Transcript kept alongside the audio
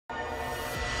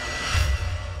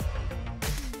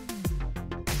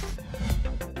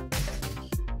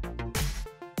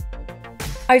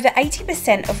Over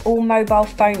 80% of all mobile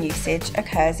phone usage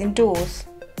occurs indoors.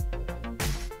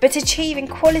 But achieving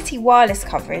quality wireless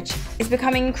coverage is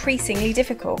becoming increasingly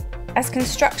difficult as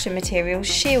construction materials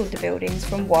shield the buildings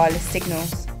from wireless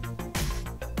signals.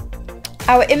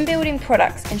 Our in-building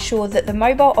products ensure that the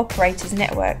mobile operator's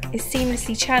network is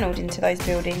seamlessly channeled into those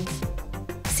buildings.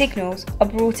 Signals are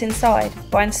brought inside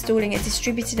by installing a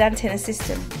distributed antenna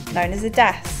system known as a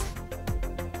DAS.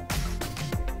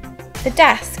 The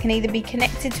DAS can either be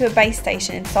connected to a base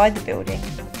station inside the building,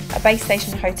 a base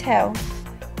station hotel,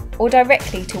 or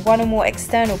directly to one or more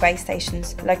external base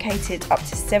stations located up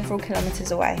to several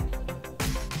kilometres away.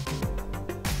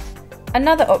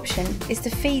 Another option is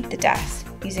to feed the DAS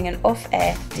using an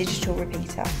off-air digital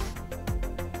repeater.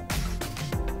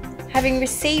 Having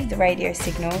received the radio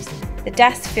signals, the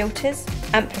DAS filters,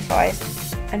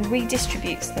 amplifies and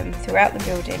redistributes them throughout the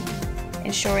building,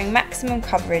 ensuring maximum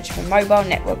coverage for mobile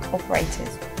network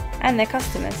operators and their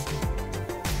customers.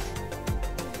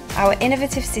 Our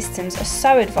innovative systems are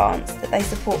so advanced that they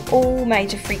support all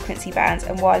major frequency bands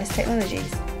and wireless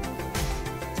technologies.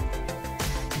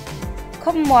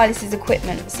 Cobham Wireless's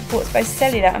equipment supports both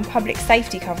cellular and public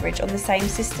safety coverage on the same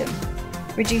system,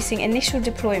 reducing initial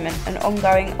deployment and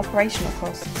ongoing operational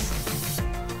costs.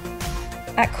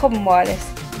 At Cobham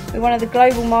Wireless, we're one of the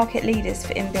global market leaders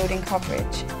for in-building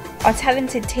coverage. Our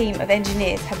talented team of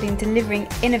engineers have been delivering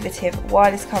innovative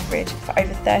wireless coverage for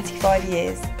over 35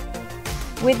 years.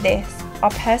 With this,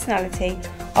 our personality,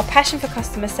 our passion for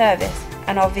customer service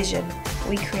and our vision,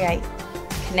 we create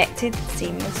connected,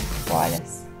 seamless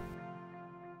wireless.